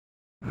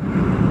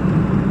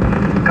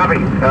Copy.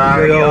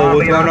 Yo,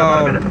 what's going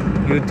on,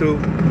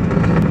 YouTube?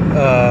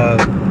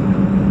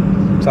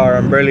 Sorry,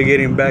 I'm barely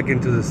getting back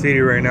into the city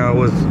right now. I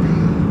was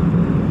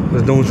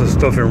doing some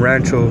stuff in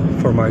Rancho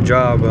for my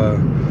job,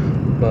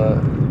 but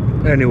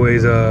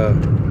anyways,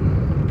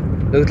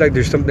 looks like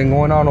there's something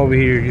going on over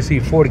here. You see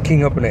 40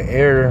 King up in the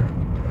air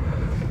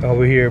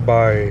over here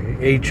by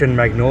H and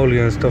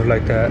Magnolia and stuff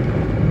like that.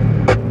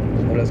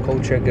 So let's go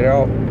check it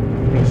out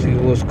and see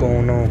what's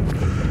going on.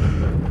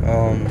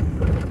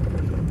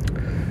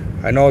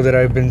 I know that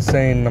I've been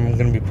saying I'm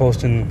gonna be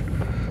posting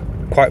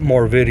quite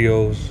more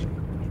videos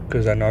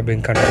because I know I've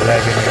been kind of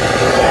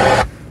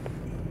lagging,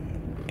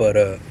 but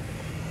I'm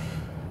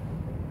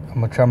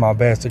gonna try my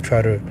best to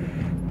try to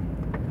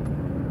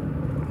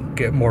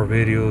get more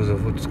videos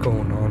of what's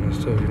going on and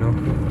stuff, you know.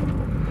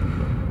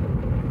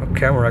 My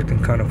camera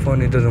acting kind of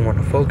funny, it doesn't want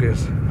to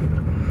focus.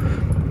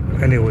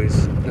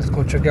 Anyways, let's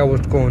go check out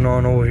what's going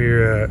on over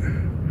here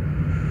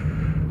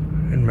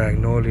in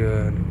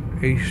Magnolia and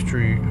 8th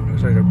Street.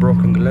 Looks like a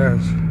broken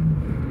glass.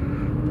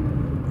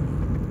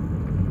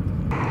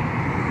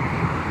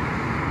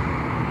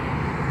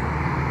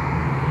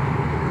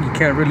 You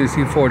can't really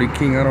see 40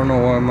 King. I don't know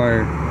why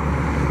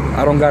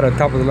I don't got a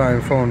top of the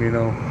line phone, you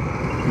know,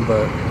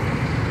 but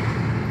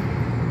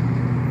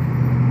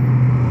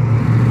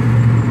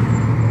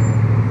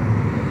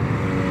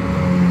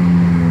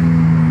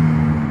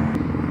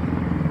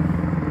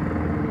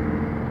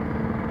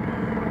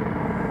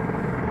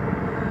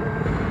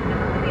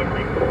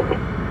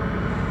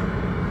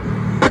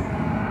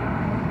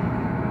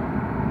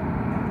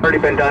already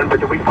been done, but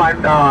did we find,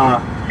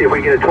 see if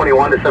we can get a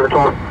 21 to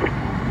 712?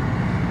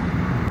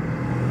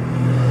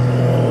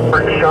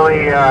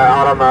 Shelley,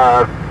 out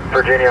on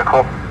Virginia,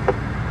 call.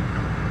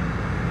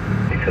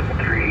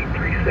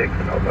 67336,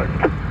 no, but.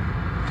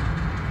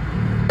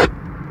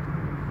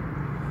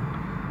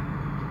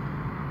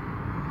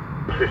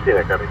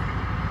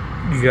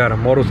 you got a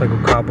motorcycle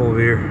cop over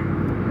here.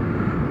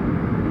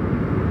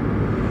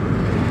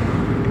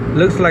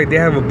 Looks like they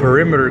have a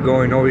perimeter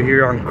going over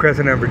here on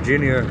Cruisin and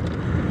Virginia.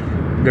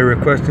 They're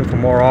requesting for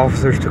more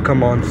officers to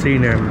come on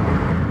scene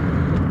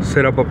and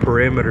set up a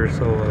perimeter.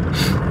 So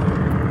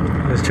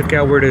let's check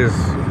out where this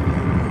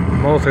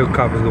motorcycle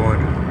cop is going.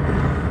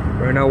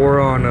 Right now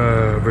we're on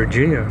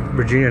Virginia and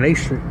 8th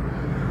Street.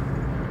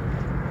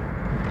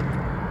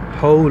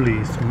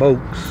 Holy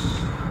smokes.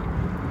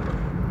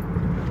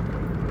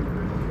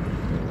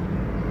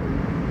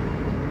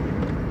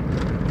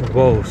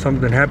 Whoa,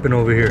 something happened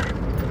over here.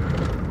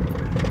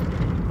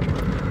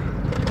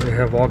 They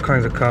have all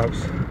kinds of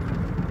cops.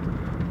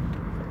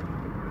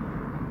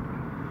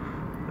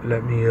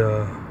 Let me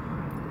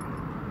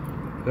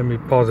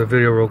pause the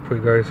video real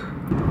quick, guys.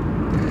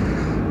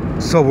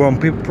 So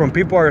from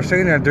people are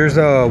saying that there's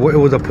it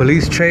was a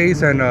police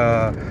chase and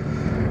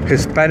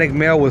Hispanic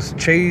male was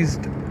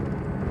chased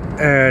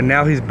and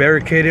now he's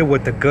barricaded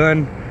with the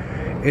gun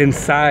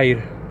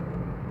inside.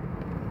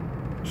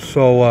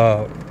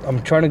 So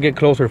I'm trying to get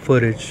closer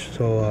footage,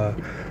 so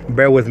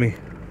bear with me.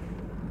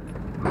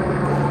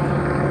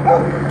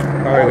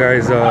 Alright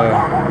guys,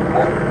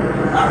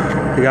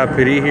 we got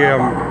PD here.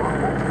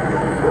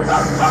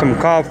 Some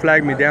cop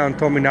flagged me down,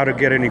 told me not to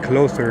get any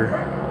closer.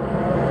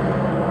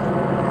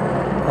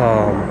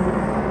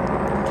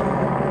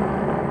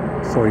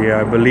 So yeah,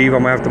 I believe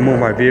I'm gonna have to move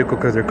my vehicle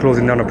because they're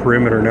closing down the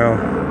perimeter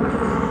now.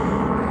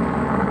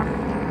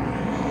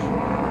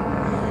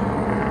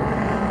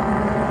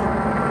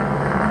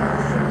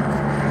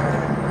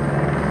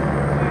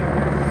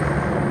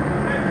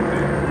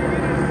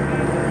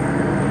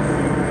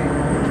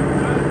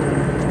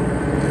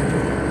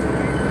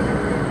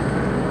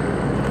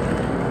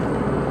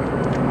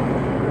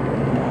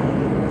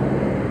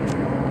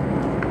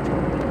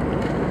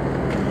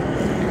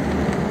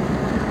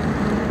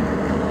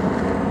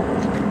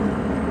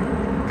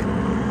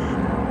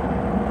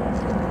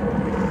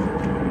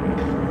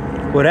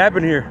 What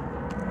happened here?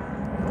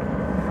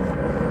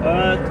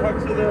 Talk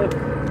to the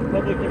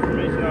public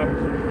information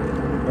officer.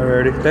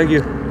 Alrighty, thank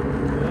you.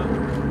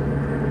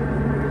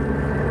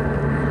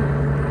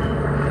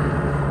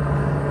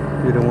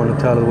 You don't want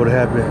to tell us what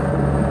happened.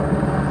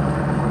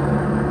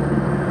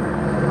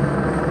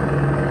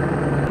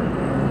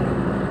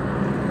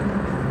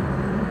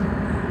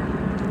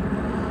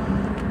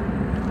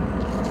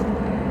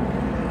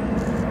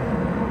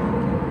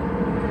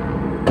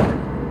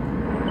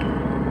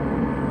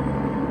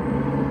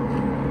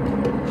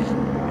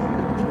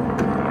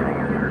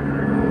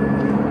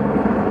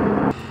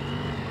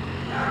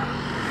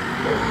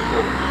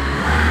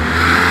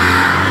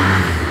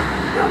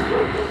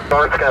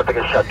 It's gonna have to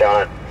get shut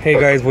down. Hey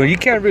guys, well you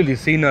can't really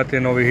see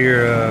nothing over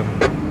here.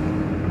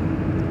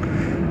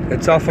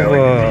 It's off of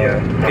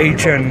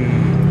H and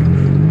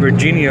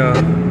Virginia,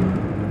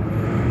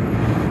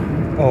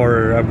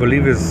 or I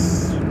believe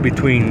it's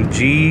between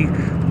G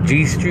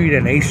Street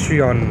and 8th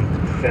Street on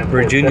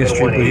Virginia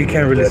Street, but you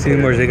can't really see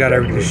them where they got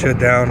everything shut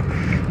down.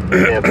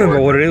 But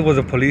what it is was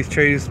a police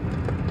chase.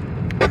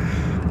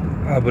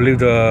 I believe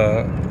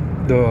the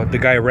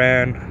guy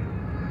ran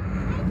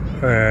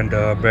and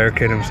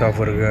barricaded himself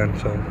with a gun.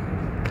 So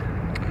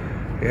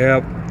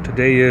Yep,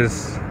 today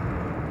is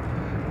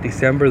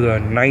December the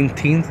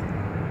 19th.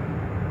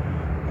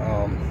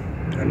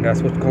 And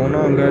that's what's going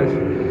on, guys.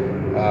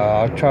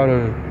 I'll try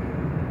to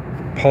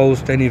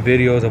post any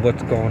videos of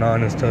what's going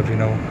on and stuff, you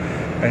know.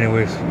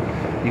 Anyways,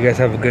 you guys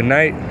have a good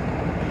night.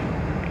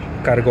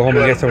 Gotta go home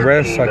and get some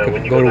rest so I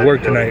can go to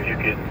work tonight.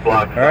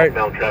 All right,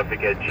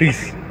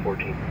 peace.